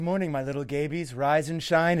Good morning, my little Gabies. Rise and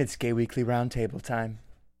shine. It's Gay Weekly Roundtable time.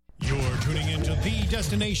 You're tuning into the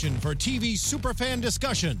destination for TV superfan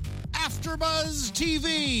discussion, AfterBuzz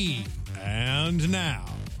TV. And now,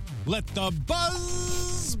 let the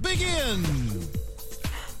buzz begin.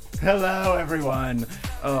 Hello, everyone.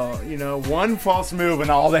 Oh, one false move and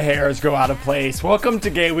all the hairs go out of place. Welcome to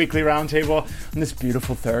Gay Weekly Roundtable on this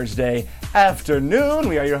beautiful Thursday afternoon.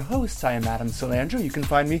 We are your hosts. I am Adam Salandra. You can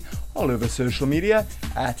find me all over social media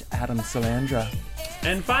at Adam Salandra.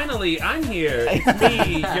 And finally, I'm here. It's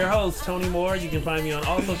me, your host, Tony Moore. You can find me on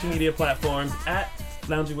all social media platforms at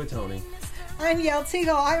Lounging with Tony. I'm Yael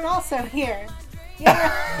Teagle. I'm also here.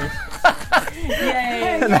 Yeah.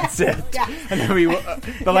 Yay. And that's it. Yeah. And then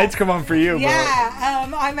the lights come on for you. Yeah.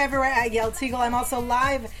 I'm everywhere at Yael Teagle. I'm also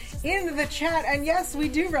live in the chat. And yes, we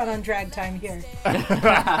do run on drag time here.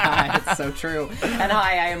 It's so true. And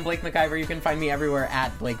hi, I am Blake McIver. You can find me everywhere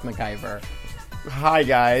at Blake McIver. Hi,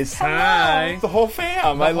 guys. Hi. The whole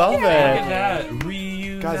fam. I love Look at it. that.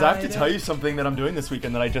 Reunited. Guys, I have to tell you something that I'm doing this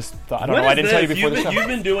weekend that I just thought. I don't What know. I is didn't tell you this? before the show. You've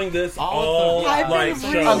been doing this All I've been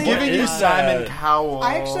show. really- I'm giving What you is Simon that? Cowell.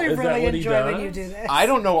 I actually Is that really what he enjoy when does? you do this. I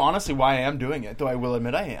don't know honestly why I am doing it, though I will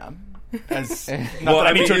admit I am. As not Well, that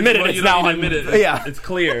I need to admit it, well, it's you don't now need to admit it. Yeah, It's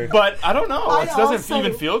clear. but I don't know. I It doesn't also-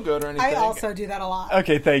 even feel good or anything. I also do that a lot.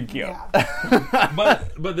 Okay, thank you. Yeah.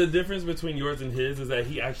 But the difference between yours and his is that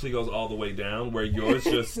he actually goes all the way down, where yours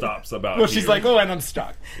just stops about Well, she's here. like, oh, and I'm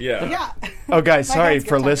stuck. Yeah. Yeah. Oh, guys, My sorry hands get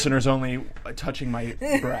for tired. listeners only touching my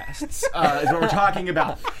breasts. Is what we're talking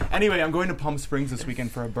about. Anyway, I'm going to Palm Springs this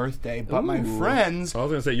weekend for a birthday, but my Ooh. friends, I was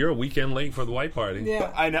going to say, you're a weekend late for the white party.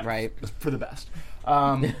 Yeah. I know, Right. for the best.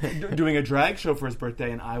 Doing a drag show for his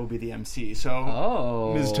birthday, and I will be the MC. So,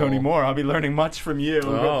 Oh. Ms. Tony Moore, I'll be learning much from you.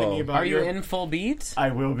 Oh. Thinking about Are you your- in full beat? I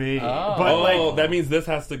will be. Oh. But Oh, that means this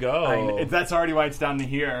has to go. that's already why it's down to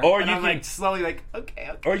here. Or and you I'm can- like slowly like, okay.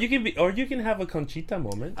 Or you can have a Conchita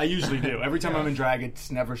moment. I usually do. Every time I'm in drag,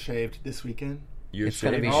 it's never shaved. This weekend. You're It's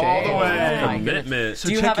gonna be shaving. all shaved. the way. Oh my goodness. Commitment. So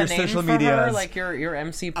Do you check have a your name social for her? medias. Like your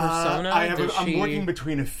MC persona? I'm working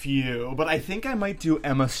between a few, but I think I might do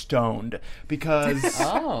Emma Stone because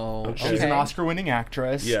Oh, she's okay. an Oscar-winning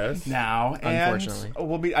actress. Yes. Now, Unfortunately. and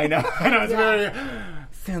we'll be. I know it's a very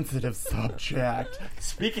sensitive subject.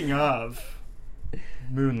 Speaking of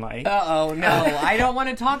Moonlight, Uh-oh, no. I don't want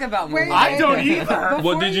to talk about Wait, Moonlight. I don't either. Before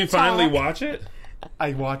Well, did you talk- finally watch it?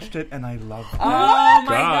 I watched it and I loved it. Oh, my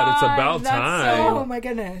God, it's about that's time. Oh So... my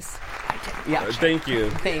goodness. Yeah. Thank you.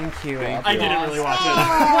 Thank you. I didn't really watch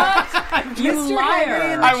it. You Mr. Henry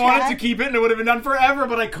liar. in the I wanted chat. to keep it and it would have been done forever,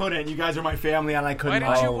 but I couldn't. You guys are my family and I Why couldn't.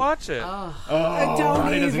 didn't you watch it? Oh, don't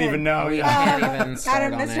Ronnie doesn't even. even know. We Yeah. can't even start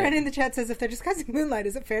Adam, on Mr. it. Henry in the chat says, if they're discussing Moonlight,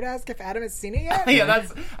 is it fair to ask if Adam has seen it yet? Yeah,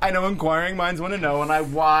 that's. I know inquiring minds want to know,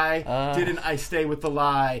 and why didn't I stay with the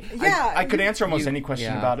lie? Yeah, I could answer almost you- any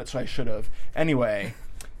question yeah. about it, so I should have. Anyway,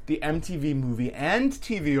 the MTV Movie and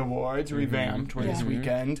TV Awards revamped for this Yeah.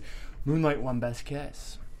 weekend. Moonlight won Best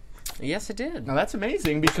Kiss. Yes, it did. Now that's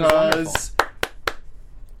amazing was because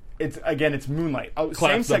it's Moonlight. Oh,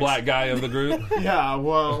 Claps same-sex- the black guy of the group. Yeah,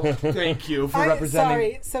 well, thank you for representing.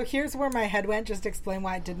 Sorry, so here's where my head went, just to explain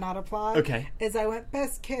why I did not apply. Okay. Is I went,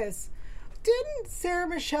 Best Kiss. Didn't Sarah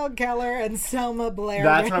Michelle Gellar and Selma Blair...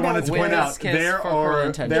 That's what I win wanted to that point With out. Kiss There for Cruel are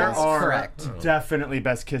Intentions. Correct. definitely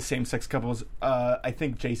Best Kiss same-sex couples. I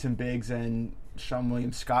think Jason Biggs and Sean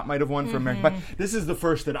William Scott might have won for American Pie. This is the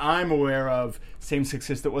first that I'm aware of same-sex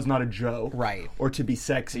kiss that was not a joke, Right. Or to be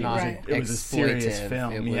sexy. Not It was a serious exploitive.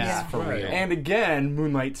 film. It was Yeah, for real. And again,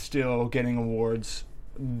 Moonlight's still getting awards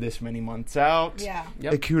this many months out. Yeah.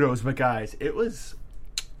 Yep. Kudos, but guys, it was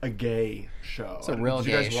a gay show. It's a real Did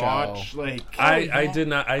you gay guys show. watch? Like, I did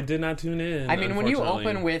not tune in. I mean, when you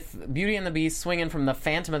unfortunately. open with Beauty and the Beast swinging from the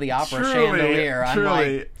Phantom of the Opera Truly, chandelier, I'm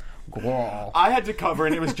truly. like, girl. I had to cover,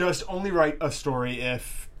 and it was just only write a story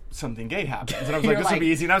if something gay happens. And I was like, You're this will be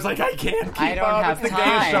like, easy. And I was like, I can't keep I don't up. have It's the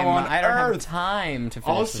gayest show time. on I don't have earth. time to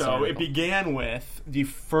finish this Also, it article. began with the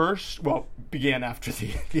first, began after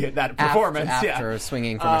that performance. After yeah.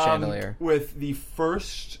 swinging from a chandelier. With the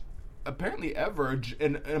first, apparently ever,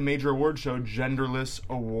 in a major award show, genderless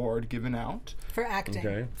award given out For acting.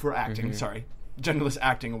 Okay. for acting, sorry. Genderless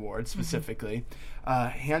Acting Award, specifically.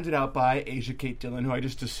 Handed out by Asia Kate Dillon, who I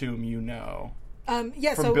just assume you know.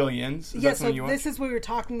 Yeah, From so Billions. Is yeah, that so something you this watch? is what we were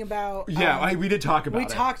talking about. Yeah, we did talk about we it.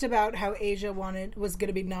 talked about how Asia was going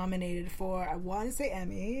to be nominated for, I want to say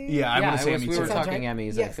Emmy. Yeah, I want to say Emmy we too. were Sounds talking right?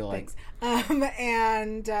 Emmys, Yes, I feel like. thanks.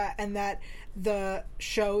 And that the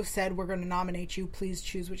show said, we're going to nominate you, please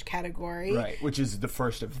choose which category. Right, which is the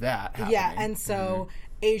first of that happening. Yeah, and so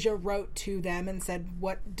Asia wrote to them and said,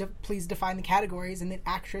 please define the categories, and that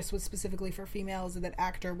actress was specifically for females, and that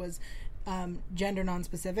actor was gender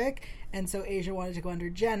non-specific, and so Asia wanted to go under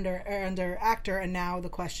gender or under actor, and now the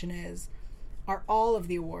question is, are all of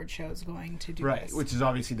the award shows going to do Right, this? which is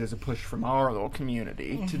obviously there's a push from our little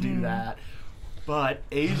community to do that. But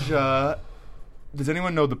Asia, does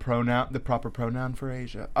anyone know the proper pronoun for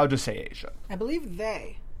Asia? I'll just say Asia. I believe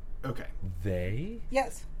they. Okay. They?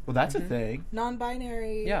 Yes, Well, that's a thing.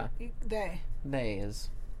 non-binary. Yeah. They. They is.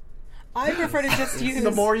 I prefer to just use.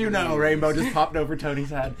 The more you know, Rainbow just popped over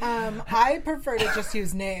Tony's head. I prefer to just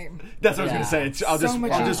use name. That's what I was Yeah. going to say. I'll So just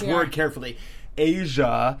much easier. word carefully.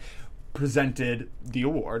 Asia presented the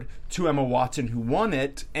award to Emma Watson, who won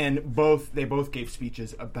it, and they both gave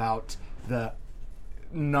speeches about there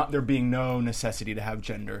being no necessity to have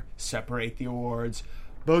gender separate the awards.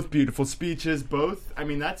 Both beautiful speeches.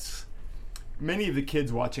 That's many of the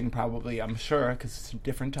kids watching probably, I'm sure, because it's a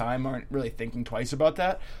different time, aren't really thinking twice about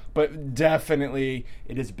that. But definitely,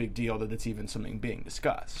 it is a big deal that it's even something being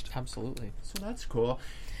discussed. Absolutely. So that's cool.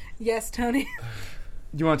 Yes, Tony. Do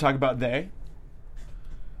you want to talk about they?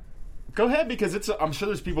 Go ahead, because I'm sure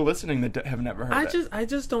there's people listening that have never heard it. I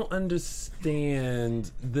just don't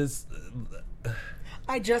understand this.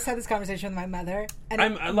 I just had this conversation with my mother, and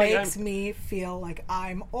it makes me feel like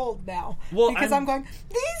I'm old now. Well, because I'm going,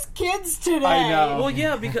 these kids today. I know. Well,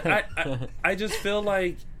 yeah, because I just feel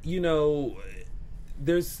like,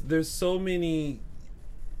 there's so many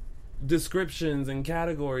descriptions and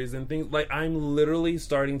categories and things. Like, I'm literally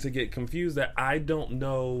starting to get confused that I don't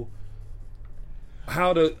know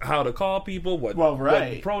how to call people, what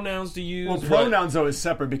pronouns to use. Well, pronouns, though, is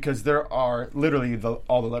separate because there are literally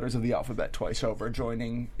all the letters of the alphabet twice over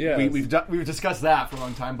joining. Yes. We've discussed that for a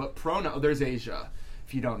long time, but there's Asia,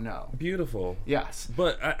 if you don't know. Beautiful. Yes.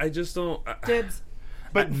 But I just don't... Dibs.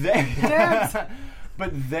 But they... Dibs.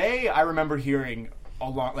 But I remember hearing a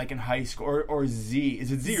lot, like in high school, or Z.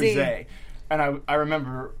 Is it Z or Z. Zay? And I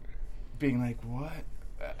remember being like, what?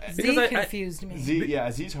 Z confused me.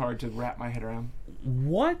 Z's hard to wrap my head around.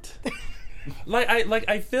 What?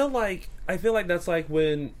 I feel like that's like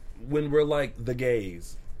when we're like the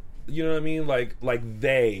gays. You know what I mean? Like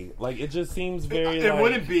they. Like, it just seems very. It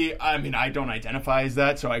wouldn't be. I mean, I don't identify as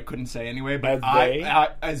that, so I couldn't say anyway. But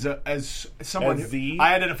as someone, As Z?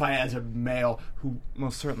 I identify as a male who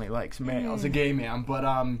most certainly likes males, a gay man.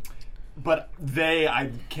 But they,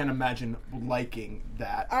 I can't imagine liking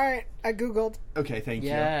that. All right, I Googled. Okay, thank you.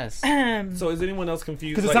 Yes. So is anyone else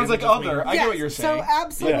confused? Because it sounds is like just me? other. I get what you're saying. So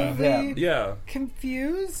absolutely Yeah.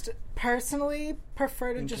 confused. Personally,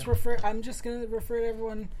 prefer to just refer. I'm just going to refer to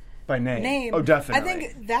everyone By name. name. Oh, definitely. I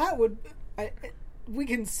think that would. We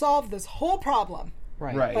can solve this whole problem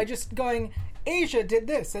Right. by just going, Asia did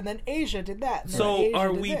this, and then Asia did that. And then So Asia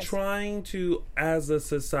are did we this. trying to, as a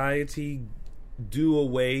society, do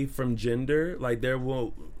away from gender? Like, there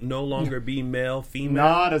will no longer be male, female?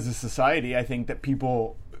 Not as a society. I think that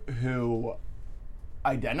people who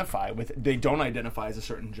they don't identify as a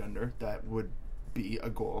certain gender, that would be a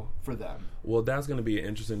goal for them. Well, that's going to be an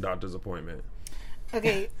interesting doctor's appointment.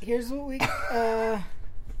 Okay, here's what we.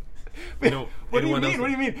 What do you anyone mean? else- What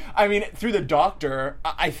do you mean? I mean, through the doctor,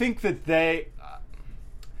 I think that they.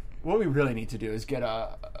 What we really need to do is get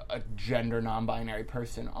a gender non-binary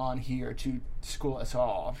person on here to school us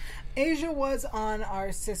all. Asia was on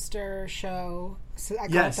our sister show. So I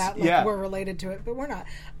Yes, got that like yeah. we're related to it, but we're not.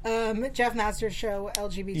 Jeff Masters' show,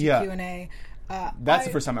 LGBTQ Yeah. and A. That's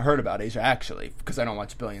the first time I heard about Asia, actually, because I don't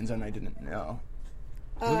watch Billions and I didn't know.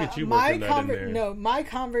 Look at you my working that in there. No, my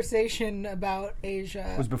conversation about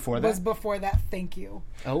Asia Was before that? Was before that. Thank you.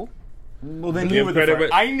 Oh. Well, then Give you were the credit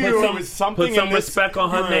first. where- I knew put it some- was something. Put some in this respect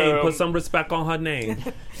on her name. room. Put some respect on her name.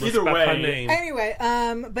 Either Respect way. her name. Anyway,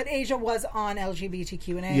 but Asia was on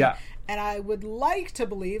LGBTQ and A. Yeah. And I would like to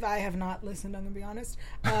believe, I have not listened, I'm going to be honest,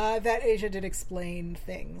 that Asia did explain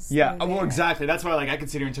things. Yeah, through well, there. exactly. That's why, I could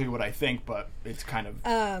sit here and tell you what I think, but it's kind of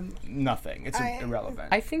nothing. It's irrelevant.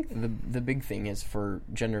 I think the big thing is for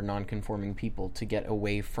gender nonconforming people to get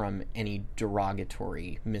away from any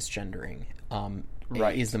derogatory misgendering.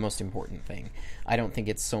 Right. Is the most important thing. I don't think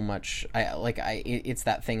it's so much. It's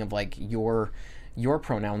that thing of like your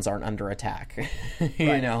pronouns aren't under attack.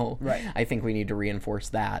 You know. Right. I think we need to reinforce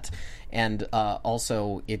that, and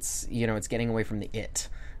also it's it's getting away from the it.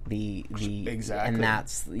 The Exactly. And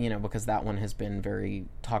that's because that one has been very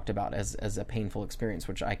talked about as a painful experience,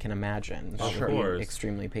 which I can imagine Of should be course.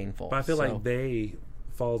 extremely painful. But I feel So- like they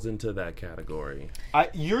falls into that category.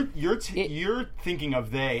 You're thinking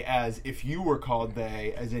of they as if you were called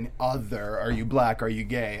they, as in other. Are you black? Are you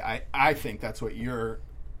gay? I think that's what you're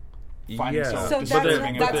finding Yeah. so So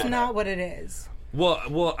disturbing that's about it. not what it is.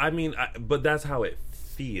 Well, I mean, but that's how it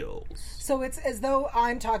feels. So it's as though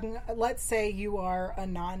I'm talking. Let's say you are a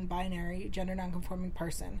non-binary, gender non-conforming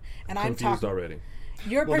person, and I'm Confused talking. already.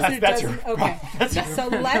 You're a Well, person who that's doesn't. your- Okay, so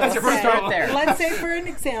let's your first say, problem. there. let's say for an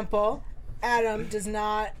example, Adam does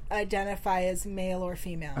not identify as male or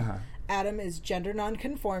female. Adam is gender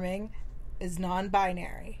non-conforming, is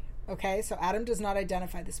non-binary. Okay, so Adam does not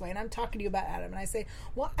identify this way, and I'm talking to you about Adam, and I say,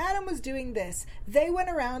 well, Adam was doing this. They went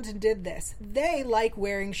around and did this. They like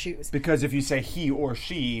wearing shoes. Because if you say he or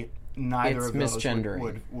she, neither It's of those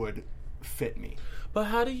misgendering. would fit me. But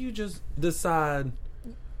how do you just decide?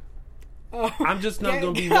 Oh, I'm just not yeah,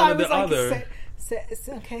 going to be I one or was the like, other. it's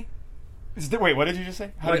okay. Wait, what did you just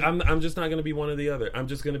say? How Like did you- I'm just not going to be one or the other. I'm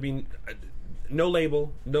just going to be no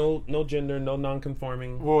label, no gender, no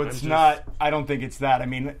non-conforming. well, I'm it's just- not. I don't think it's that. I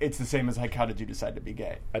mean, it's the same as like, how did you decide to be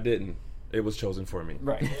gay? I didn't. It was chosen for me.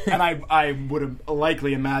 Right. And I would have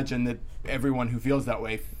likely imagine that everyone who feels that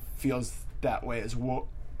way feels that way as well.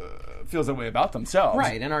 Feels that way about themselves.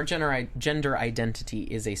 Right, and our gender identity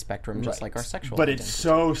is a spectrum, just Right. like our sexual But identity. it's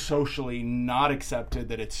so socially not accepted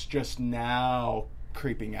that it's just now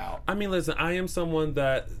creeping out. I mean, listen, I am someone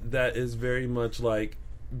that is very much like,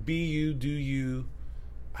 be you, do you,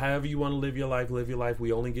 however you want to live your life, live your life.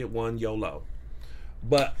 We only get one, YOLO.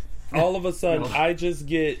 But all of a sudden, I just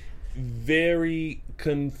get very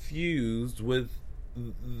confused with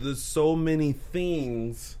the so many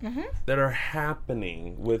things that are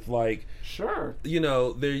happening with, like, Sure. you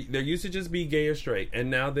know, there used to just be gay or straight, and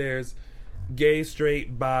now there's gay,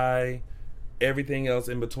 straight, bi, everything else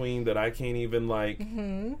in between that I can't even, like.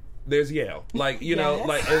 There's Yale, like, you know, Yes.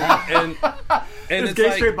 like, and There's it's gay,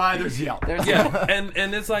 like, straight, bi, there's Yelp. There's yeah,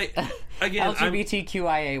 and it's like, again, I'm,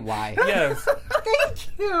 LGBTQIAY. yes,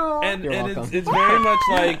 Thank you. and You're it's welcome. it's very much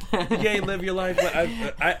like, yay, live your life. But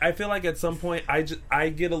I feel like at some point I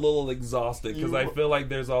get a little exhausted because I feel like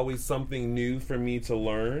there's always something new for me to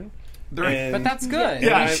learn. And But that's good.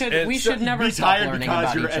 Yeah, we should never be stop tired learning because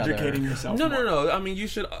about you're each other. educating yourself. no, more. no. I mean, you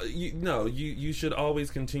should you should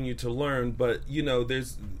always continue to learn, but you know,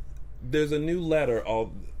 there's a new letter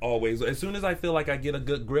always. As soon as I feel like I get a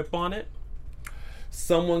good grip on it,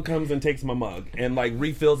 someone comes and takes my mug and like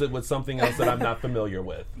refills it with something else that I'm not familiar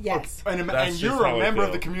with. Yes. And That's just you're how a I member of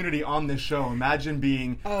feel. the community on this show. Imagine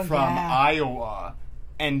being Oh, from yeah. Iowa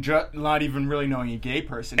and not even really knowing a gay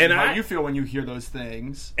person. And how I- you feel when you hear those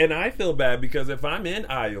things. And I feel bad because if I'm in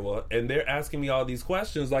Iowa and they're asking me all these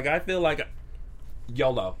questions, like I feel like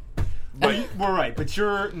YOLO. But we're right, but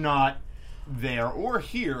you're not there or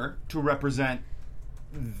here to represent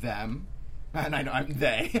them. And I know I'm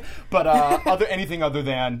they, but anything other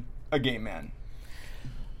than a gay man.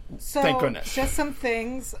 So, Thank goodness. just some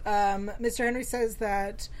things. Mr. Henry says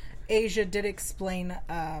that Asia did explain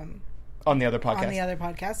On the other podcast. on the other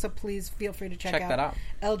podcast, so please feel free to check Check that out.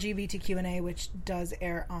 LGBTQ&A, which does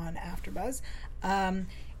air on AfterBuzz.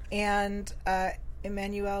 And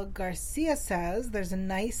Emmanuel Garcia says there's a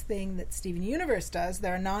nice thing that Steven Universe does.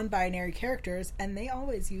 There are non-binary characters, and they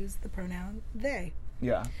always use the pronoun they.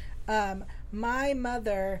 Yeah. My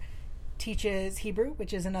mother teaches Hebrew,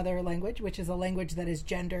 which is another language, which is a language that is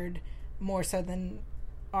gendered more so than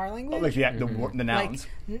our language. Like the nouns.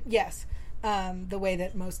 Yes. The way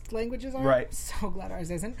that most languages are. Right. So glad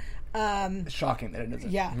ours isn't. It's shocking that it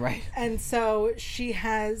isn't. Yeah. Right. And so she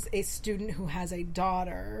has a student who has a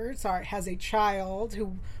child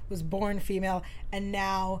who was born female and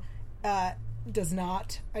now does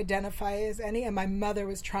not identify as any. And my mother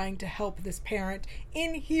was trying to help this parent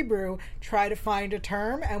in Hebrew try to find a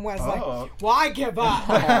term and was like, why give up?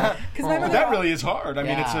 Because my mother, That really is hard. I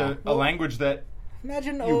mean, it's Yeah. a language that.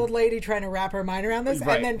 imagine an old lady trying to wrap her mind around this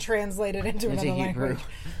Right. and then translate it into another Hebrew. language.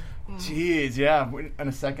 Jeez, yeah. In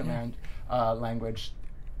a second language,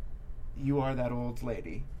 you are that old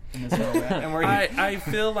lady in this moment. And we're I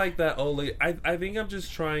feel like that only. I think I'm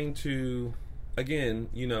just trying to, again,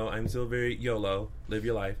 you know, I'm still very YOLO, live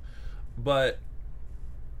your life, but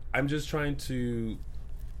I'm just trying to.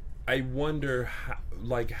 I wonder,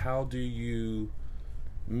 how do you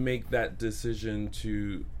make that decision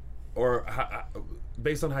to, or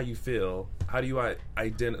based on how you feel, how do you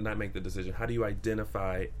not make the decision? How do you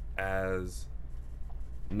identify as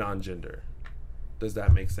non-gender? Does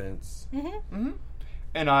that make sense?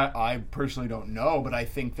 And I personally don't know, but I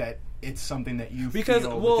think that it's something that you Because,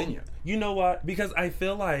 feel well, within you. you know what? Because I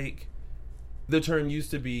feel like the term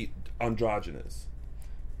used to be androgynous.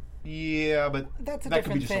 Yeah, but That's a that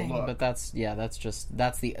could be different just thing. a look. But that's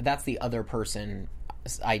the other person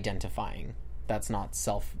identifying. That's not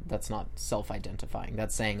self-identifying.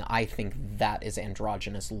 That's saying I think that is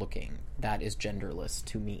androgynous looking. That is genderless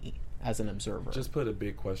to me as an observer. Just put a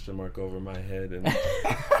big question mark over my head and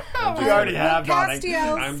You already have, Donnie.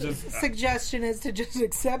 Castiel's I'm just- suggestion is to just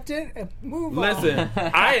accept it and move on. Listen,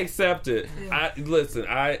 I accept it.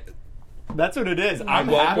 That's what it is. I'm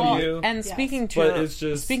welcome happy. you. And Yes. speaking to But it's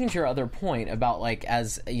just- speaking to your other point about like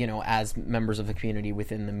as you know as members of the community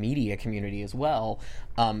within the media community as well,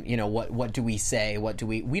 what do we say? What do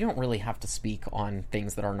we don't really have to speak on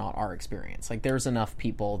things that are not our experience. Like there's enough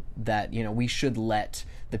people that we should let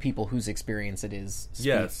the people whose experience it is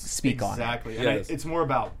speak on it. Exactly. And Yes. it's more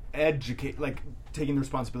about taking the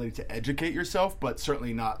responsibility to educate yourself, but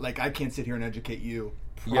certainly not I can't sit here and educate you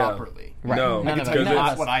properly. Right. No, none of tell you us.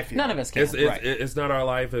 that's what I feel. None of us can. It's not our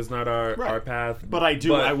life. It's not our path. But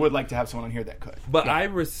I would like to have someone on here that could. But I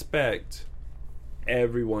respect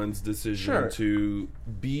everyone's decision Sure. to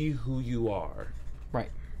be who you are.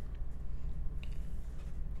 Right.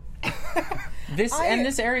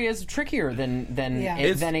 This area is trickier than Yeah.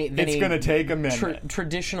 It's going to take a minute.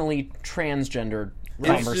 traditionally transgendered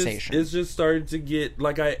conversation. It's just started to get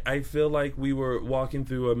I feel like we were walking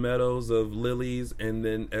through a meadows of lilies, and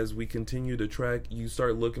then as we continue to trek, you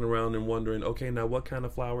start looking around and wondering, okay, now what kind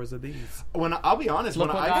of flowers are these? I'll be honest, Look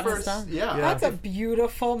when what I God has first, done. That's a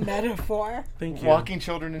beautiful metaphor. Thank you. walking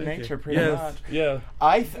children in nature, pretty Yes. much. Yeah.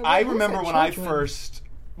 I remember said when I children? first.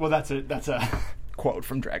 Well, that's a quote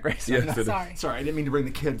from Drag Race. Yes, it is. Sorry. Sorry, I didn't mean to bring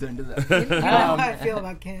the kids into this. You know how I feel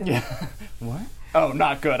about kids. Yeah. What? Oh,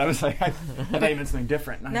 not good. I was like, I thought you meant something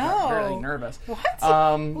different. And I got No. very nervous. What?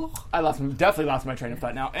 I definitely lost my train of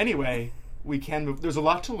thought. Now, anyway, we can move. There's a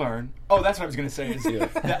lot to learn. Oh, that's what I was going to say. Is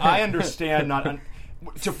that I understand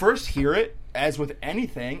to first hear it, as with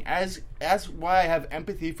anything, as why I have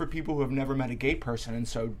empathy for people who have never met a gay person and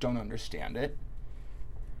so don't understand it.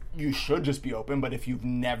 You should just be open, but if you've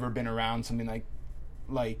never been around something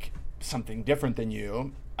like something different than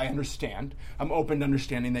you, I understand. I'm open to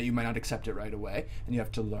understanding that you might not accept it right away and you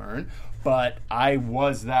have to learn. But I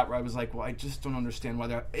was that where I was like, well, I just don't understand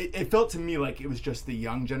why it felt to me like it was just the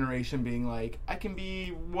young generation being like, I can be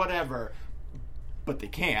whatever. But they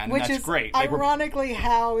can, Which and that's is great. ironically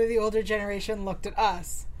how the older generation looked at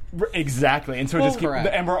us. Exactly, and so correct.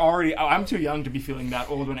 and we're already. I'm too young to be feeling that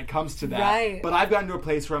old when it comes to that. Right. But I've gotten to a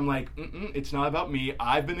place where I'm like, it's not about me.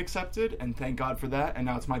 I've been accepted, and thank God for that. And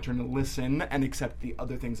now it's my turn to listen and accept the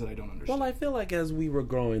other things that I don't understand. Well, I feel like as we were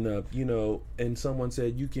growing up, and someone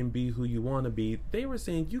said you can be who you want to be, they were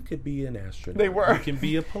saying you could be an astronaut. They were. You can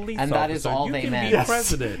be a police And officer. that is all you they can meant. be a Yes.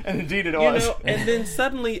 president. And indeed it was. And then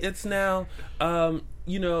suddenly it's now, and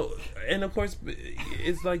of course,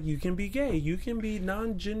 it's like you can be gay, you can be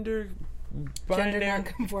non-gender,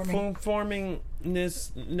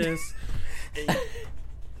 conformingness.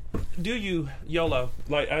 Do you YOLO?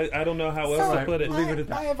 I don't know how else to put it.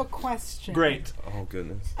 I have a question. Great. Oh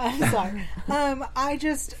goodness. I'm sorry. I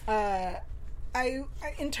just, I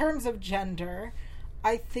in terms of gender,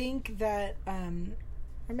 I think that,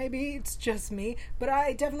 or maybe it's just me, but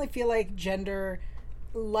I definitely feel like gender,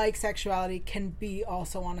 like sexuality, can be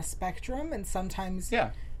also on a spectrum, and sometimes,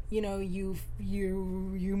 you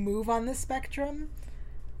move on the spectrum.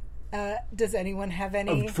 Does anyone have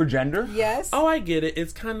any For gender? Yes. Oh, I get it.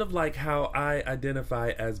 It's kind of like how I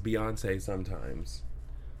identify as Beyonce sometimes.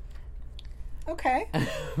 Okay.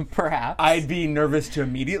 Perhaps. I'd be nervous to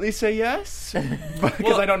immediately say yes,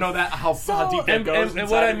 because I don't know how deep that goes. And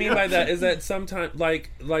what I mean by that is that sometimes,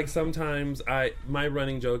 sometimes my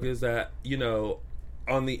running joke is that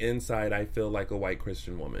on the inside I feel like a white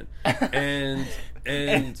Christian woman, and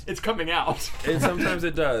it's coming out. and sometimes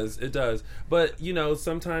it does, but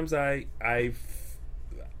sometimes I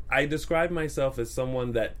describe myself as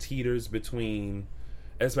someone that teeters between,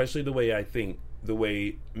 especially the way I think, the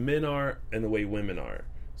way men are and the way women are.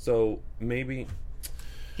 So maybe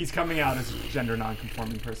He's coming out as a gender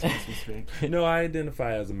non-conforming person as we speak. I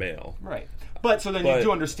identify as a male. Right. But so then you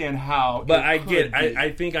do understand how. But it could be.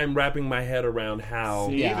 I think I'm wrapping my head around how.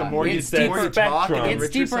 See, Yeah. the more you It's talk, spectrum. and It's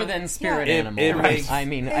enrich deeper yourself- than spirit Yeah. animal. It makes- I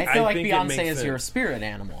feel like think it Beyonce makes is your sense. spirit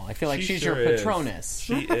animal. I feel like She she's sure your is. patronus.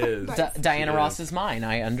 She is. Diana She Ross is. is mine.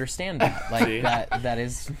 I understand that. Like See? that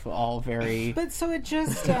is all very But so it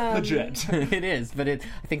just legit. it is, but I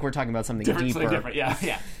think we're talking about something Different, deeper. different.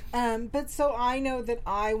 Yeah. But so I know that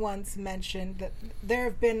I once mentioned that there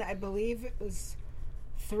have been, I believe it was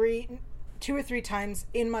 2 or 3 times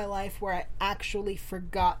in my life where I actually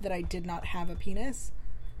forgot that I did not have a penis.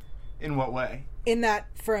 In what way? In that,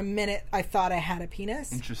 for a minute, I thought I had a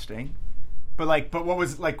penis. Interesting. But what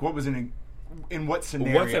was in what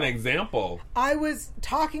scenario? What's an example? I was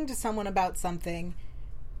talking to someone about something,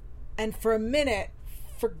 and for a minute,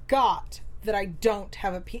 forgot that I don't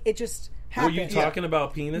have a penis. It just Were happened. you talking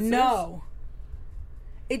about penises? No.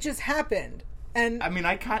 It just happened. And I mean,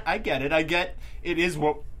 I get it. I get it is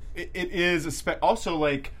what it is also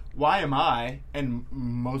like, why am I and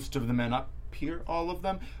most of the men up here, all of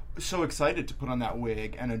them, so excited to put on that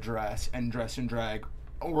wig and a dress and dress and drag?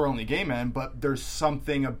 We're only gay men, but there's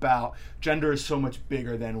something about gender is so much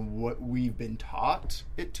bigger than what we've been taught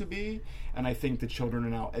it to be, and I think the children are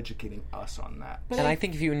now educating us on that. And I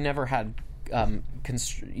think if you never had,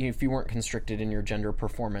 if you weren't constricted in your gender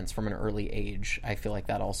performance from an early age, I feel like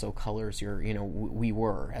that also colors your, we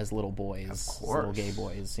were as little boys, as little gay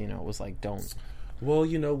boys. It was like, don't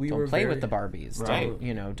play with the Barbies.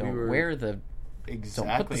 Right. Don't wear the. Exactly.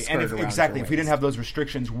 Don't put the skirt And around if we didn't have those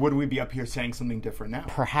restrictions, would we be up here saying something different now?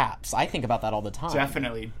 Perhaps. I think about that all the time.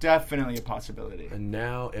 Definitely a possibility. And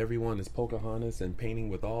now everyone is Pocahontas and painting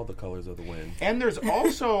with all the colors of the wind. And there's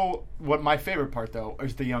also, what my favorite part, though,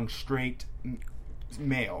 is the young straight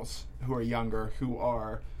males who are younger, who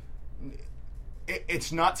are...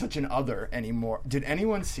 It's not such an other anymore. Did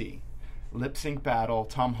anyone see Lip Sync Battle,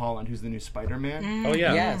 Tom Holland, who's the new Spider-Man? Oh,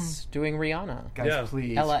 yeah. Yes, doing Rihanna. Guys,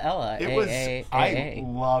 please. Ella. It was... I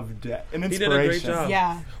loved it. An inspiration. He did a great job.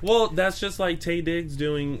 Yeah. Well, that's just like Taye Diggs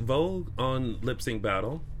doing Vogue on Lip Sync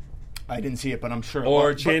Battle. I didn't see it, but I'm sure.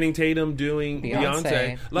 Or Channing Tatum doing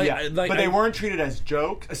Beyonce. But they weren't treated as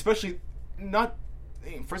jokes, especially not...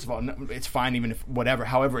 First of all, it's fine even if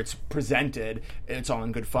however it's presented, it's all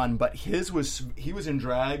in good fun. But he was in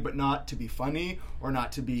drag, but not to be funny or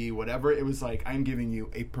not to be whatever. It was like, I'm giving you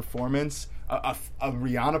a performance, a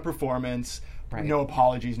Rihanna performance, right. No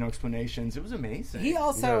apologies, no explanations. It was amazing. He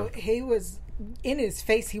also he was in his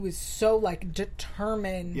face. He was so like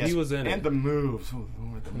determined. Yes. He was in it, and the moves.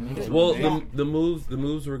 The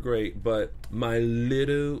moves were great. But my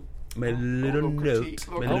little critique.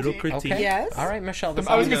 Okay. Yes. All right, Michelle.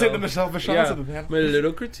 I was going to say the Michelle. Yeah. My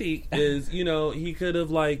little critique is, he could have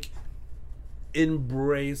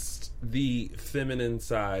embraced the feminine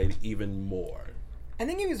side even more. I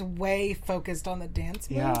think he was way focused on the dance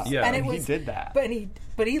moves. Yeah. And he did that. But he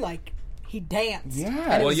danced. Yeah.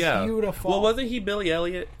 And it was beautiful. Well, wasn't he Billy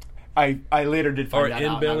Elliot? I later did find that out.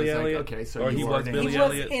 Or in Billy Elliot. Okay, so he was Billy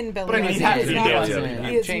Elliot. He was in Billy Elliot. But he had to be Billy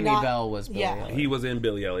Elliot. Jamie Bell was Billy Elliot. He was in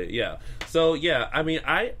Billy Elliot, yeah. So, yeah, I mean,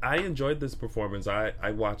 I enjoyed this performance.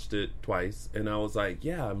 I watched it twice, and I was like,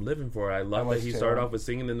 yeah, I'm living for it. I love that he started off with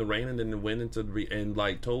Singing in the Rain and then went into and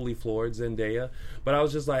totally floored Zendaya. But I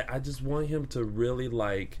was just like, I just want him to really,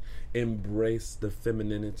 embrace the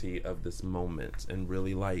femininity of this moment and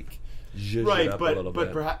really, zhuzh it up a little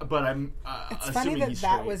bit. But I'm it's funny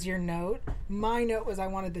that was your note. My note was I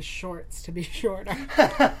wanted the shorts to be shorter.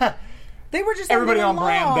 They were just everybody on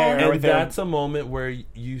brand there. And that's a moment where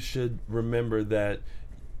you should remember that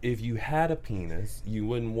if you had a penis, you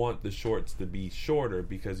wouldn't want the shorts to be shorter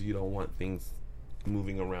because you don't want things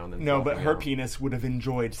moving around. And no, but her penis would have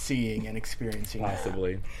enjoyed seeing and experiencing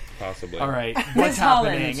Possibly. All right, what's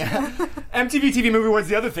happening? MTV TV Movie Awards.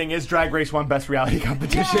 The other thing is Drag Race won Best Reality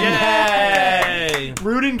Competition. Yay!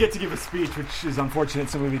 Rue didn't get to give a speech, which is unfortunate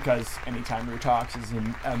simply because anytime Rue talks is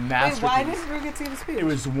a masterpiece. Wait, why didn't Rue get to give a speech? It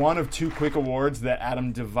was one of two quick awards that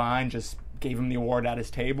Adam Devine just gave him the award at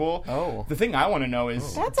his table. Oh. The thing I want to know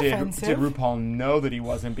is, did RuPaul know that he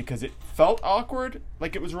wasn't? Because it felt awkward,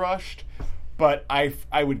 like it was rushed. But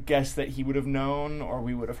I would guess that he would have known, or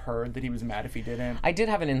we would have heard that he was mad if he didn't. I did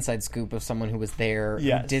have an inside scoop of someone who was there who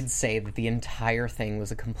Yes. did say that the entire thing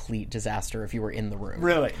was a complete disaster if you were in the room.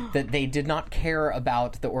 Really? That they did not care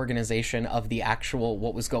about the organization of the actual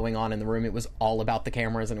what was going on in the room. It was all about the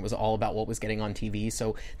cameras and it was all about what was getting on TV.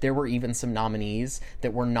 So there were even some nominees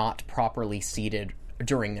that were not properly seated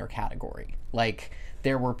during their category.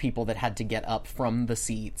 There were people that had to get up from the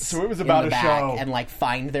seats. So it was about in the a back show. and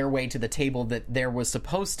find their way to the table that there was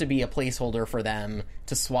supposed to be a placeholder for them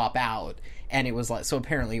to swap out. And it was so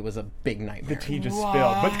apparently it was a big nightmare. The tea just spilled.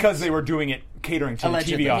 But because they were doing it, catering to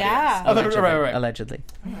Allegedly. the TV audience. Yeah. Allegedly. Right. Allegedly.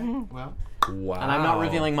 Well, Wow. And I'm not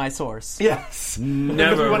revealing my source. yes.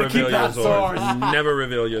 Never want to keep reveal your that source. source. Never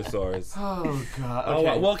reveal your source. Oh, God. Oh, Okay.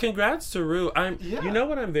 wow. Well, congrats to Rue. Yeah. You know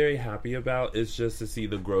what I'm very happy about is just to see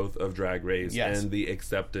the growth of Drag Race Yes. and the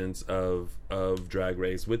acceptance of Drag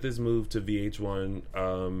Race. With this move to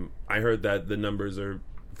VH1, I heard that the numbers are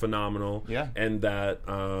phenomenal, Yeah. and that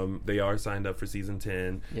they are signed up for season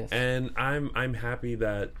 10. Yes. And I'm happy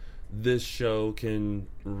that this show can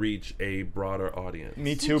reach a broader audience.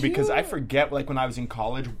 Me too, because I forget, when I was in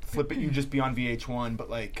college, Flip It, you just be on VH1, but,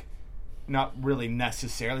 not really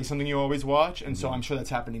necessarily something you always watch, and so I'm sure that's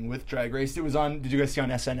happening with Drag Race. It was on, did you guys see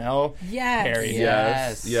on SNL? Yes. Harry.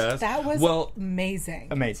 Yes. That was amazing.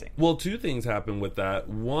 Amazing. Well, two things happened with that.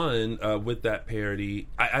 One, with that parody,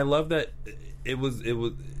 I love that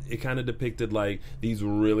it kind of depicted like these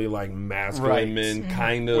really like masculine men,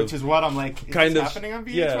 kind of, which is what I'm like. Is kind this of happening on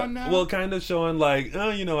VH1 now? Well, kind of showing like,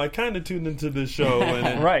 I kind of tuned into this show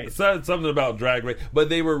and it said something about Drag Race, but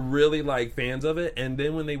they were really like fans of it. And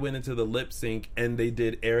then when they went into the lip sync and they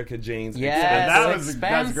did Erica Jane's,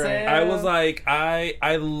 that's great. I was like,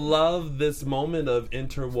 I love this moment of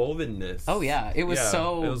interwovenness. Oh yeah, it was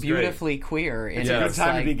so it was beautifully queer. It's a good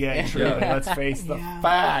time to be gay. Truly. Let's face the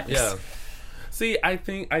facts. Yeah. See, I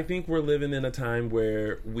think we're living in a time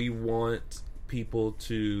where we want people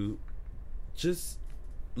to just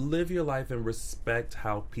live your life and respect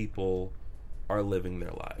how people are living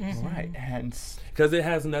their lives. Right. Hence, because it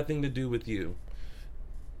has nothing to do with you.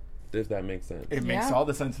 If that makes sense. It makes all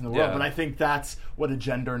the sense in the world, but I think that's what a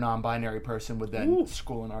gender non-binary person would then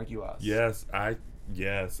school and argue us.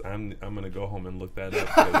 Yes, I'm gonna go home and look that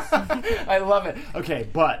up. I love it. Okay,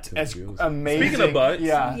 but as amazing. Speaking of butts,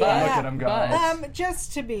 look at him go.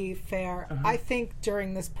 Just to be fair, I think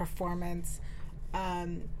during this performance,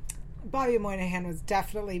 Bobby Moynihan was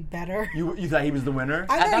definitely better. You thought he was the winner?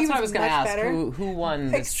 I thought That's he was what I was going to ask. better. Who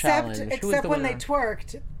won this challenge? Who was Except the when they winner?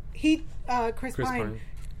 twerked, Chris Pine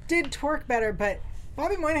did twerk better, but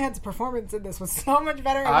Bobby Moynihan's performance in this was so much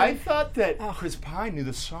better. I thought that Chris Pine knew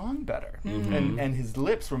the song better, and his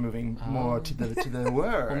lips were moving more to the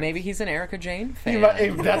word. Well, maybe he's an Erica Jane fan.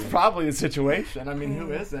 That's probably the situation. I mean,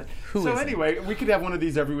 who isn't? Anyway, we could have one of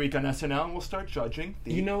these every week on SNL, and we'll start judging.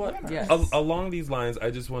 You know what? Yes. Along these lines,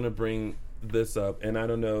 I just want to bring this up, and I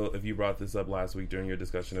don't know if you brought this up last week during your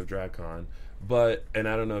discussion of DragCon, and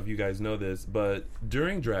I don't know if you guys know this, but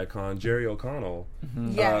during DragCon, Jerry O'Connell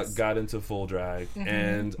got into full drag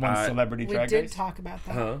and won Celebrity Drag Race. We did talk about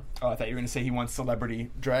that. Huh? Oh, I thought you were going to say he won Celebrity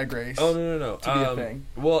Drag Race. Oh no! To be a thing.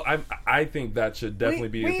 Well, I think that should definitely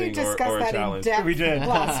be a thing or a challenge. We did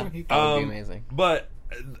last week. That would be amazing. But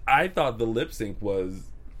I thought the lip sync was.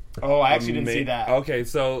 Oh, I actually didn't see that. Okay,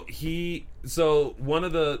 so one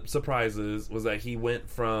of the surprises was that he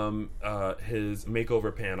went from his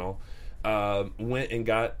makeover panel, went and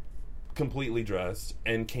got completely dressed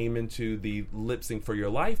and came into the Lip Sync for Your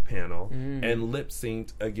Life panel and lip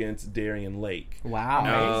synced against Darian Lake.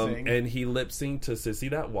 Wow. Amazing. And he lip synced to Sissy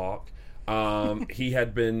That Walk. He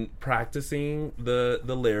had been practicing the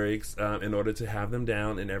lyrics in order to have them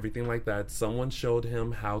down and everything like that. Someone showed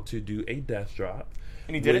him how to do a death drop.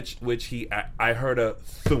 And he did it? Which I heard a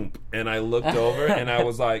thump, and I looked over, and I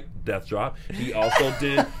was like, death drop. He also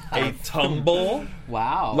did a tumble.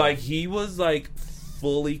 Wow. Like, he was, like,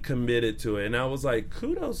 fully committed to it. And I was like,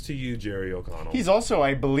 kudos to you, Jerry O'Connell. He's also,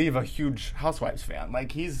 I believe, a huge Housewives fan.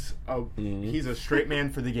 Like, he's a straight man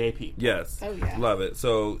for the gay people. Yes. Oh, yeah. Love it.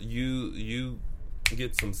 So, you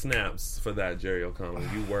get some snaps for that, Jerry O'Connell.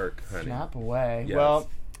 You work, honey. Snap away. Yes. Well,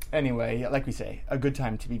 anyway, like we say, a good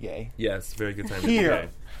time to be gay. Yes, very good time Here, to be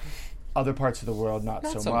gay. Other parts of the world, not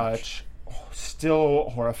so so much. Still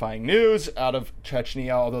horrifying news out of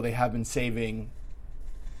Chechnya, although they have been saving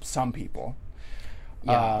some people.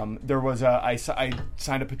 Yeah. There was I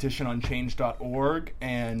signed a petition on change.org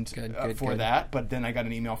and Good. that, but then I got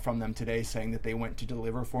an email from them today saying that they went to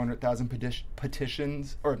deliver 400,000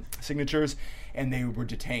 petitions or signatures, and they were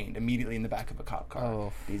detained immediately in the back of a cop car.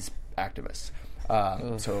 Oh. These activists.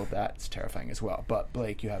 So that's terrifying as well. But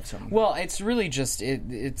Blake, you have some. Well, it's really just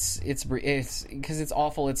it's because it's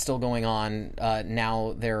awful. It's still going on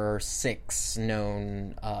now. There are 6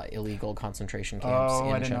 known illegal concentration camps in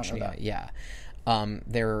I did not know Chechnya. that. Yeah.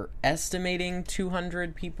 They're estimating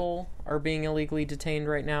 200 people are being illegally detained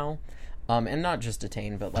right now. And not just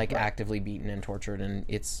detained, but like actively beaten and tortured, and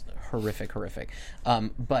it's horrific.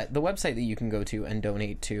 But the website that you can go to and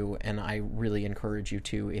donate to, and I really encourage you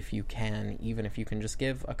to, if you can, even if you can just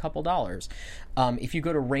give a couple dollars. If you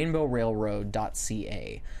go to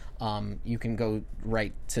rainbowrailroad.ca, you can go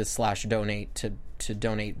right to /donate to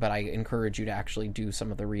donate, but I encourage you to actually do some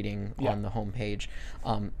of the reading on the homepage.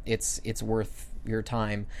 It's worth your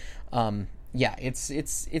time. Yeah, it's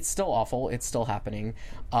still awful. It's still happening.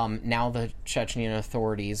 Now the Chechnyan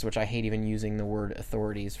authorities, which I hate even using the word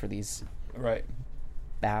authorities for these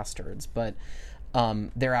bastards, but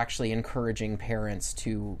they're actually encouraging parents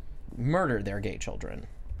to murder their gay children.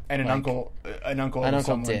 And an uncle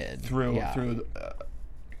did threw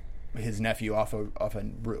his nephew off a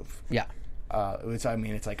roof. Yeah. It's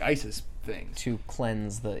like ISIS things To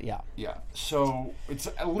cleanse the So it's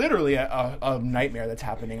literally a nightmare that's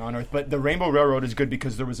happening on Earth. But the Rainbow Railroad is good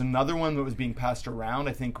because there was another one that was being passed around.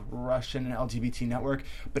 I think Russian LGBT Network,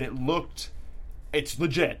 but it's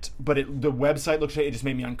legit. But the website looks. It just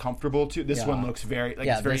made me uncomfortable too. This one looks very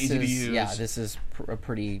it's very easy to use. Yeah, this is a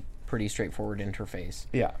pretty straightforward interface.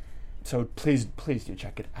 Yeah. So please do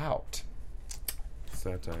check it out.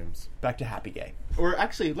 Sad times. Back to happy gay. Or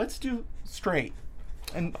actually, let's do straight.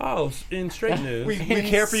 And In straight news. we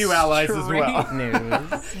care for you allies as well. Straight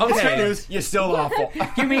news. Straight news, you're still awful.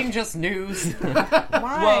 You mean just news?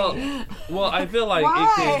 Why? Well, I feel like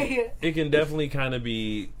Why? it can definitely kind of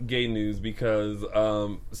be gay news because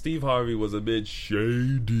Steve Harvey was a bit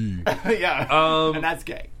shady. Yeah. And that's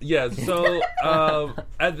gay. Yeah, so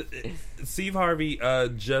Steve Harvey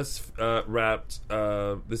just wrapped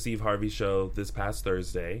the Steve Harvey show this past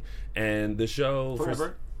Thursday, and the show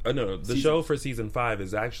Forever? The show for season 5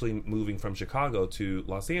 is actually moving from Chicago to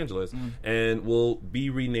Los Angeles and will be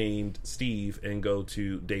renamed Steve and go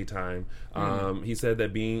to daytime. He said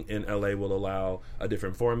that being in LA will allow a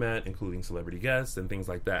different format, including celebrity guests and things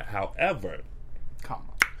like that. However, Come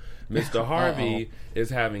on. Mr. Harvey is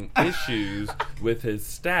having issues with his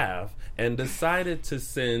staff and decided to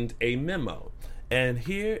send a memo. And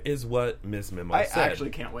here is what Miss Memo I said. actually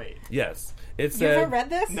can't wait. Yes. It You said, ever read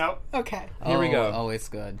this? No. Okay. Here we go. Oh, it's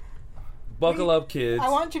good. buckle up, kids. I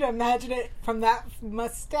want you to imagine it from that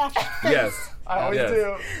mustache face. Yes. I always Yes.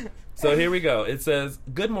 do. So here we go. It says,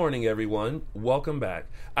 "Good morning, everyone. Welcome back.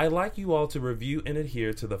 I'd like you all to review and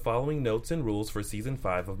adhere to the following notes and rules for Season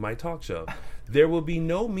 5 of my talk show. There will be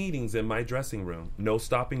no meetings in my dressing room, no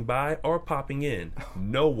stopping by or popping in.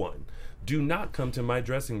 No one. Do not come to my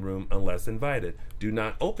dressing room unless invited. Do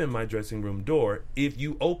not open my dressing room door. If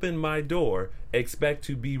you open my door, expect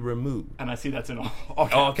to be removed." And I see that's in all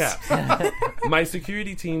All caps. caps. "My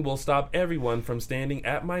security team will stop everyone from standing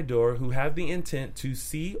at my door who have the intent to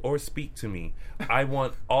see or speak to me. I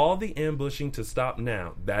want all the ambushing to stop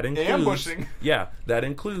now. That includes Ambushing? Yeah, that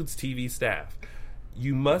includes TV staff.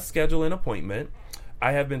 You must schedule an appointment.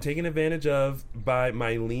 I have been taken advantage of by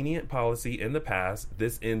my lenient policy in the past.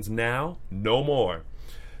 This ends now. No more.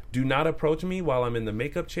 Do not approach me while I'm in the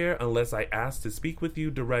makeup chair unless I ask to speak with you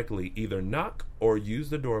directly. Either knock or use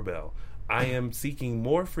the doorbell. I am seeking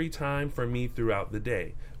more free time for me throughout the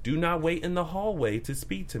day. Do not wait in the hallway to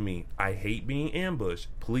speak to me. I hate being ambushed.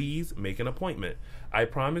 Please make an appointment. I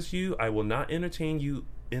promise you I will not entertain you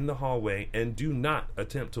in the hallway, and do not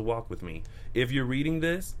attempt to walk with me. If you're reading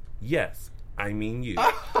this, yes, I mean you."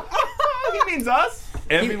 He means us.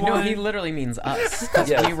 Everyone, He literally means us. 'Cause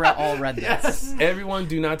Yes. we all read this. Everyone,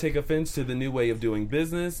 do not take offense to the new way of doing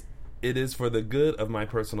business. It is for the good of my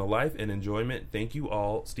personal life and enjoyment. Thank you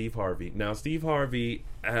all, Steve Harvey. Now, Steve Harvey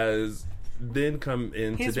has then come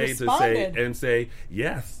in He's today responded. to say,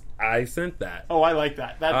 yes, I sent that. Oh, I like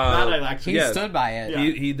that. That I actually. He Yes. stood by it.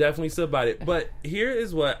 Yeah. He definitely stood by it. But here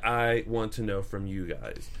is what I want to know from you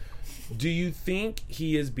guys. Do you think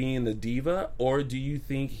he is being the diva, or do you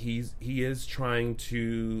think he is trying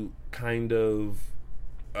to kind of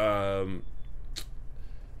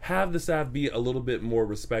have the staff be a little bit more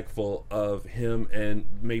respectful of him and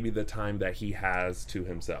maybe the time that he has to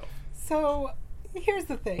himself? So here's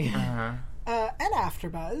the thing. Uh-huh. At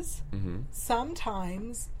AfterBuzz,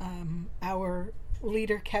 sometimes our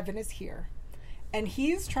leader Kevin is here, and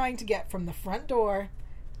he's trying to get from the front door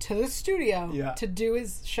to the studio Yeah. to do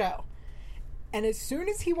his show. And as soon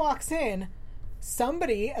as he walks in,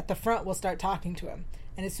 somebody at the front will start talking to him.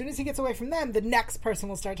 And as soon as he gets away from them, the next person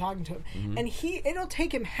will start talking to him. And it'll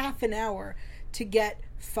take him half an hour to get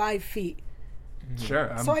 5 feet.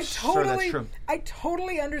 Sure. I'm So I sure that's true.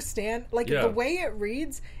 totally understand. Like Yeah. the way it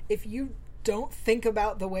reads, if you don't think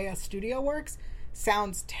about the way a studio works,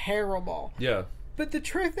 sounds terrible. Yeah. But the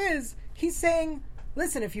truth is, he's saying,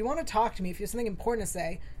 listen, if you want to talk to me, if you have something important to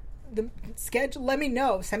say, let me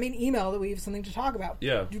know. Send me an email that we have something to talk about.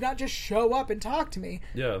 Yeah. Do not just show up and talk to me.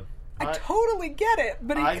 Yeah. I totally get it,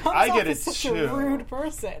 but he I comes get off as it such too. a rude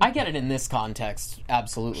person. I get it in this context,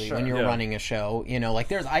 absolutely. Sure. When you're Yeah. running a show,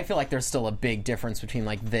 like I feel like there's still a big difference between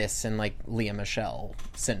like this and like Leah Michele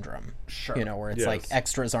syndrome. Sure. Where it's Yes. like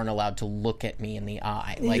extras aren't allowed to look at me in the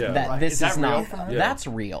eye. Like Yeah. that. Right. This Is that is real not. for her? Yeah. That's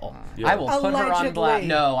real. Yeah. I will put her on blast. Allegedly.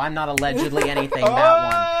 No, I'm not allegedly anything.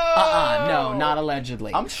 That one. No, not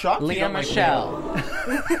allegedly. I'm shocked you Leah don't like Michele.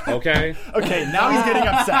 Okay. Okay, now he's getting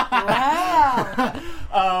upset. Wow.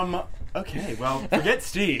 Okay, well, forget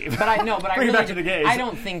Steve. But I Bring it really back to the gays. I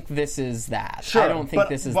don't think this is that. Sure, I don't think but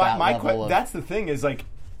this is but that my level of. That's the thing is like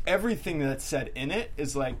everything that's said in it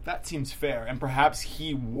is like that seems fair, and perhaps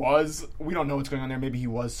he was. We don't know what's going on there. Maybe he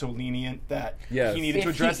was so lenient that Yes. he needed to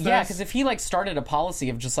If address he, this. yeah, because if he like started a policy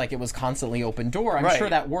of just like it was constantly open door, I'm Right. sure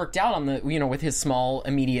that worked out on the with his small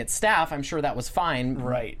immediate staff. I'm sure that was fine,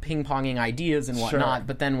 Right. ping ponging ideas and whatnot. Sure.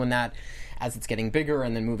 But then when that as it's getting bigger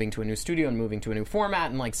and then moving to a new studio and moving to a new format,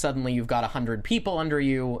 and like suddenly you've got 100 people under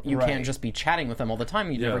you. You Right. can't just be chatting with them all the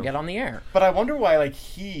time. You'd never get on the air. But I wonder why, like,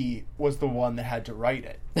 he was the one that had to write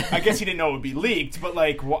it. I guess he didn't know it would be leaked, but,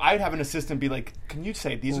 like, well, I'd have an assistant be like, can you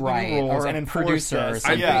say these are the new rules or and a enforce producer or this?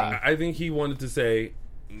 something. I think he wanted to say,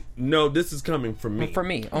 no, this is coming from me. For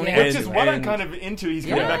me, only Which is what I'm and- kind of into. He's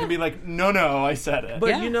coming Yeah. back and be like, no, I said it. But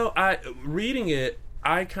Yeah. you know, reading it,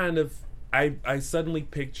 I suddenly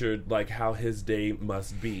pictured like how his day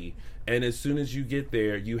must be. And as soon as you get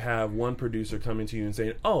there, you have one producer coming to you and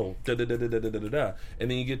saying, "Oh, da da da da da da da da," and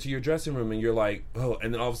then you get to your dressing room and you're like, "Oh,"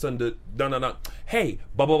 and then all of a sudden, no, hey,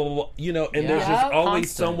 blah blah blah blah, you know, and there's just Yeah. always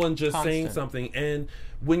Constant. someone just saying Constant. something. And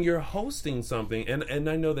when you're hosting something, and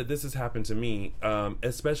I know that this has happened to me,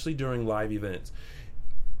 especially during live events,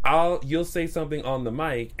 you'll say something on the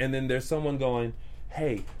mic, and then there's someone going,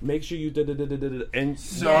 "Hey, make sure you da da da da da da," and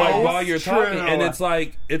like while you're talking, true. and it's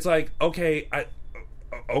like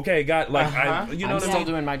okay, got like you know I'm what I still mean?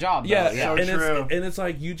 doing my job. Yeah, though. So and true. it's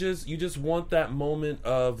like you just want that moment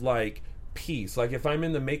of like peace. Like if I'm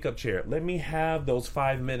in the makeup chair, let me have those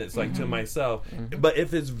 5 minutes like to myself. But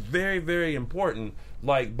if it's very, very important,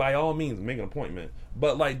 like by all means make an appointment.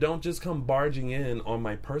 But like don't just come barging in on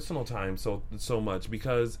my personal time so much,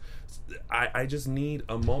 because I just need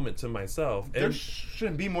a moment to myself. There And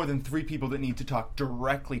shouldn't be more than 3 people that need to talk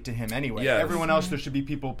directly to him anyway. Yes. Everyone else, there should be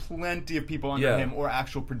plenty of people under Yeah. him or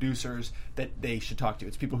actual producers that they should talk to.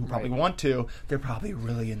 It's people who probably want to. They're probably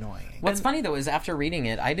really annoying. What's funny though is after reading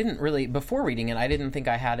it, before reading it, I didn't think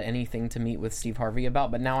I had anything to meet with Steve Harvey about,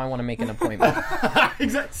 but now I want to make an appointment.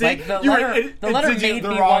 Exactly. See, Like the you were- letter, it the letter did you made the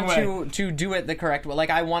me wrong want way. to do it the correct way. Like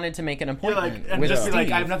I wanted to make an You're appointment like, and with just be Steve.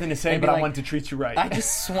 like, I have nothing to say, And but be I like, want to treat you right. I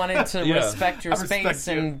just wanted to Yeah. respect your I respect space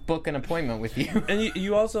you. and book an appointment with you. And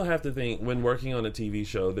you also have to think, when working on a TV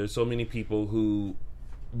show, there's so many people who,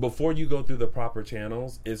 before you go through the proper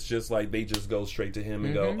channels, it's just like they just go straight to him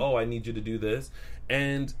and go, "Oh, I need you to do this,"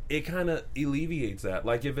 and it kind of alleviates that.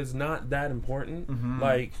 Like if it's not that important,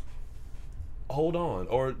 like hold on,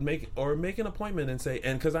 or make an appointment and say,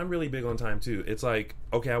 and because I'm really big on time too. It's like,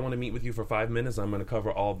 okay, I want to meet with you for 5 minutes. I'm going to cover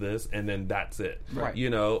all this, and then that's it. Right. You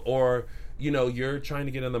know, or you're trying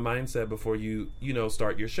to get in the mindset before you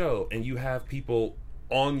start your show, and you have people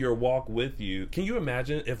on your walk with you. Can you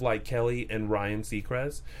imagine if like Kelly and Ryan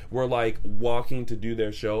Seacrest were like walking to do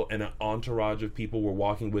their show, and an entourage of people were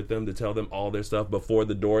walking with them to tell them all their stuff before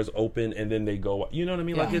the doors open, and then they go, you know what I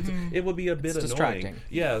mean? Like it would be a bit It's annoying. distracting.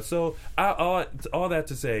 Yeah. So all that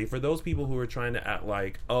to say, for those people who are trying to act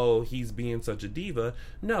like, oh, he's being such a diva,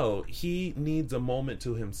 no, he needs a moment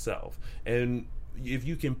to himself. And if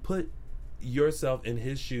you can put yourself in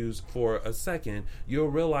his shoes for a second, you'll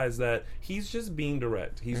realize that he's just being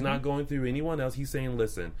direct. He's not going through anyone else. He's saying,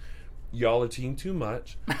 listen, y'all are team too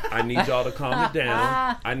much. I need y'all to calm it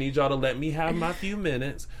down. I need y'all to let me have my few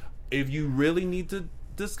minutes. If you really need to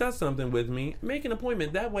discuss something with me, make an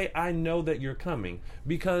appointment. That way I know that you're coming,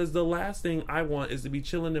 because the last thing I want is to be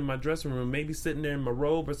chilling in my dressing room, maybe sitting there in my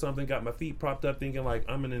robe or something, got my feet propped up, thinking like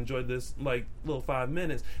I'm gonna enjoy this like little 5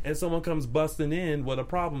 minutes, and someone comes busting in with a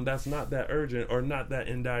problem that's not that urgent or not that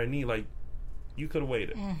in dire need. Like, you could have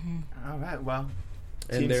waited. All right, well,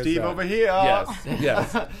 And Team there's Steve that. over here.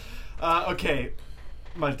 Yes. Okay,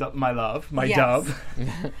 my love, my Yes.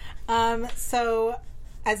 dove. So,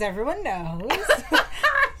 as everyone knows,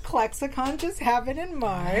 ClexaCon just happened in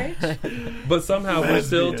March. But somehow we're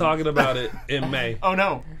still Lesbian. talking about it in May. Oh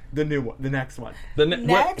no, the new one, the next one.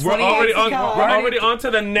 Next we're already on. Mexico. We're already on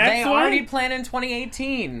to the next They one. already planned in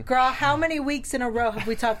 2018. Girl, how many weeks in a row have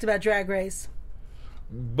we talked about Drag Race?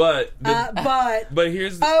 But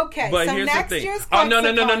here's Okay, But so here's next the thing. year's Oh no! I'm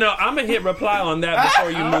ClexaCon- gonna hit reply on that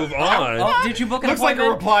before you move on. Oh, did you book an Looks like appointment?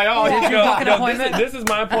 a reply all. Did you book an appointment? This is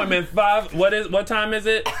my appointment. What time is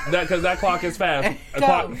it? Because that clock is fast. Go.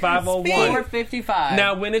 Clock 5:01. 4:55.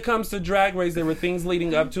 Now, when it comes to Drag Race, there were things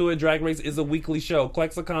leading up to it. Drag Race is a weekly show.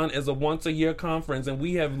 ClexaCon is a once-a-year conference, and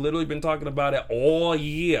we have literally been talking about it all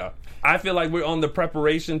year. I feel like we're on the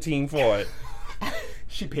preparation team for it.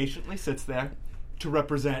 She patiently sits there to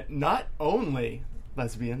represent not only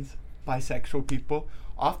lesbians, bisexual people,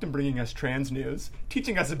 often bringing us trans news,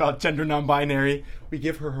 teaching us about gender non-binary. We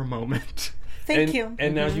give her her moment. Thank you.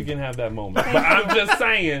 And now you can have that moment. But I'm just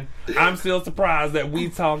saying, I'm still surprised that we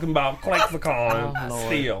talking about ClexaCon Lord.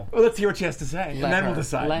 still. Well, let's hear what she has to say, and then we'll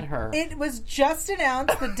decide. Let her. It was just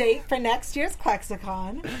announced the date for next year's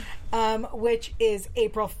ClexaCon, which is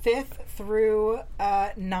April 5th through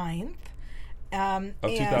 9th. Of And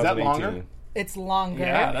 2018. that longer? It's longer.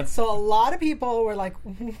 Yeah, that's- So a lot of people were like,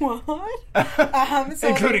 what? So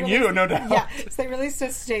Including they you, released- no doubt. Yeah, so they released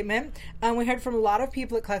a statement. We heard from a lot of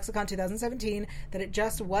people at ClexaCon 2017 that it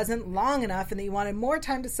just wasn't long enough and that you wanted more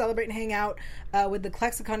time to celebrate and hang out with the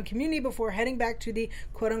ClexaCon community before heading back to the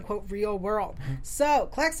quote-unquote real world. So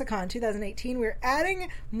ClexaCon 2018, we're adding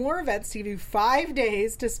more events to give you 5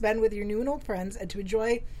 days to spend with your new and old friends and to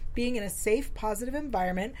enjoy being in a safe, positive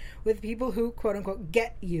environment with people who quote-unquote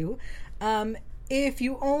get you. If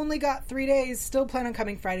you only got 3 days, still plan on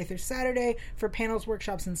coming Friday through Saturday for panels,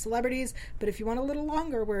 workshops, and celebrities. But if you want a little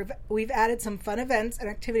longer, we've added some fun events and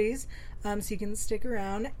activities so you can stick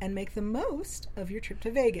around and make the most of your trip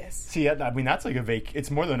to Vegas. See, I mean, that's like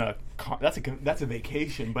it's more than that's a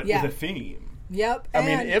vacation, but Yeah. with a theme. Yep. I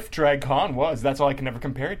mean, and- if DragCon was, that's all I can never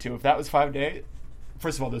compare it to. If that was 5 days,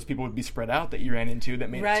 first of all, those people would be spread out that you ran into that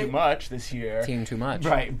made it too much this year. Team Too Much.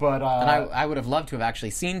 Right, but... And I would have loved to have actually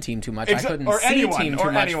seen Team Too Much. I couldn't or see anyone, Team or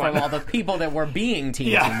Too Much anyone. from all the people that were being Team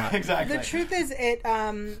Too yeah, Much. exactly. The truth is,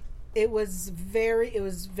 it was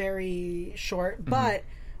very short, but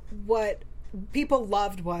what people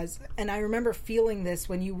loved was, and I remember feeling this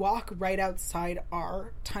when you walk right outside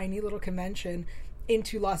our tiny little convention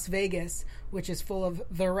into Las Vegas, which is full of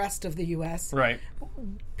the rest of the U.S. Right.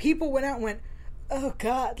 People went out and went, oh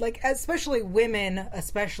God, like especially women,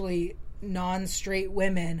 especially non-straight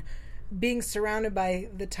women, being surrounded by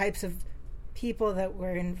the types of people that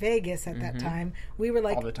were in Vegas at that time. We were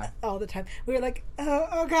like all the time. We were like,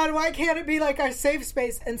 oh God, why can't it be like our safe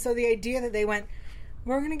space? And so the idea that they went,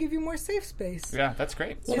 we're going to give you more safe space. Yeah, that's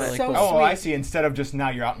great. It's really so cool. Oh, sweet. I see. Instead of just now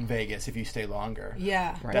you're out in Vegas if you stay longer.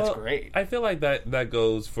 Yeah. Right. That's Well, great. I feel like that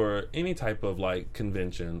goes for any type of like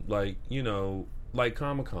convention, like like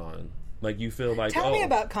Comic-Con. Like you feel like Tell me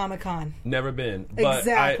about Comic-Con. never been, but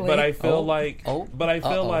Exactly. I feel Oh. like Oh. but I feel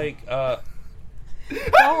Uh-oh. like Go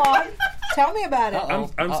on. Tell me about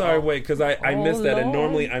it. I'm sorry, wait, because I missed that, and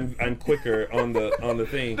Lord. normally I'm quicker on the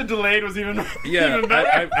thing. The delayed was even Yeah, even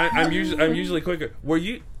better. I'm usually quicker. Were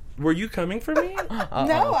you coming for me?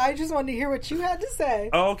 No, I just wanted to hear what you had to say.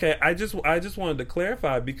 Oh, okay. I just wanted to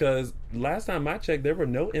clarify because last time I checked, there were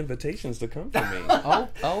no invitations to come for me.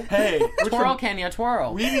 Oh. Hey, Twirl, Kenya,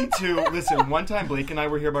 twirl. we need to listen. One time, Blake and I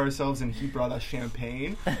were here by ourselves, and he brought us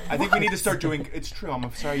champagne. I think we need to start doing. It's true.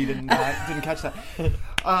 I'm sorry you didn't catch that.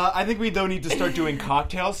 I think we though need to start doing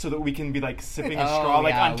cocktails so that we can be like sipping a straw,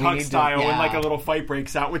 like yeah, on we Tuck need to- style, and yeah. like a little fight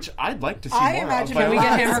breaks out, which I'd like to see I more imagine of. Can we Wow, get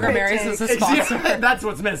that's Hamburger great Mary's take. as a sponsor? Yeah, that's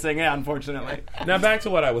what's missing. Yeah, unfortunately. Now back to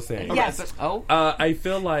what I was saying. Yes. Oh. I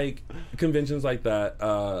feel like conventions like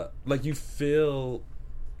that, like you feel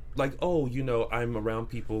like, oh, I'm around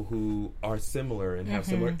people who are similar and have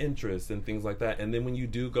similar interests and things like that. And then when you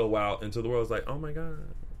do go out into the world, it's like, oh my God,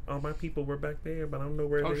 all my people were back there, but I don't know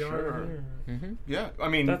where they sure. are here. Yeah, I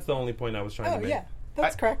mean, That's the only point I was trying Oh, to make. yeah.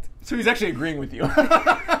 That's correct. so he's actually agreeing with you, It's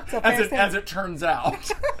a fair thing. as it turns out.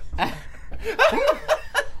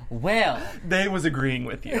 Well. They was agreeing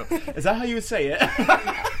with you. Is that how you would say it?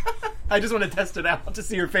 I just want to test it out to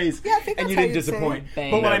see your face. Yeah, I think and that's you how didn't you'd say disappoint.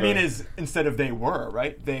 it. But what I Never. mean is, instead of they were,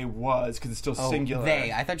 right? They was, because it's still Oh, singular.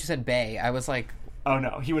 they. I thought you said bay. I was like, Oh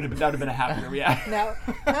no, that would have been a happier reaction. No.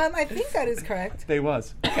 I think that is correct. They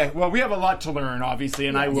was. Okay, well, we have a lot to learn, obviously,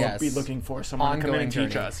 and I will Yes. be looking for someone to come in and Ongoing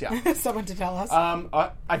teach journey. us. Yeah. Someone to tell us.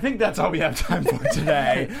 I think that's all we have time for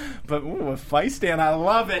today. But ooh, a feisty, and I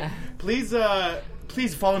love it. Please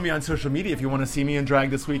follow me on social media if you want to see me in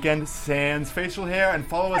drag this weekend. Sans facial hair, and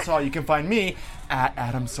follow us all. You can find me at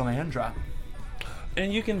Adam Salandra.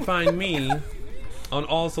 And you can find me on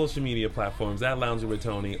all social media platforms at Lounging with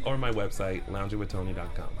Tony or my website,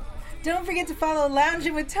 loungingwithtony.com. Don't forget to follow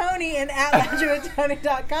Lounging with Tony and at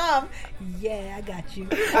loungingwithtony.com. Yeah, I got you.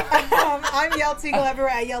 I'm Yael Teagle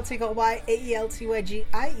everywhere at Yael Teagle,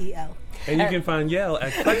 YAELTYGIEL. And you can find Yale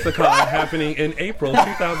at ClexaCon happening in April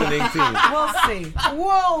 2018.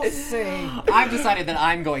 We'll see. I've decided that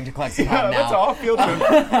I'm going to ClexaCon now. Let's all field trip.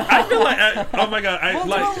 I feel like, oh my God, We'll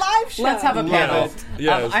do a live show. Let's have a panel. Yes,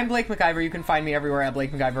 yes. I'm Blake McIver. You can find me everywhere at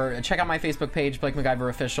Blake McIver. Check out my Facebook page, Blake McIver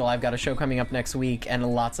Official. I've got a show coming up next week and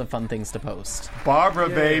lots of fun things to post. Barbara,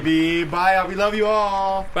 baby. Bye. We love you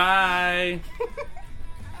all. Bye.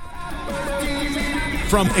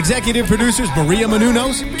 From executive producers Maria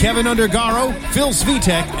Menounos, Kevin Undergaro, Phil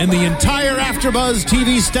Svitek, and the entire AfterBuzz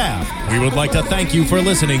TV staff, we would like to thank you for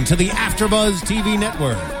listening to the AfterBuzz TV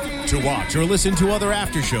network. To watch or listen to other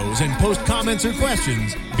after shows and post comments or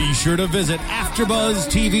questions, be sure to visit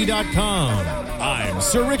AfterBuzzTV.com. I'm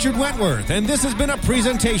Sir Richard Wentworth, and this has been a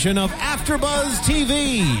presentation of AfterBuzz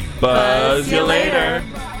TV. Buzz you later.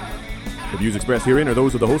 The views expressed herein are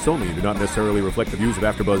those of the hosts only and do not necessarily reflect the views of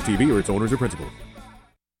AfterBuzz TV or its owners or principals.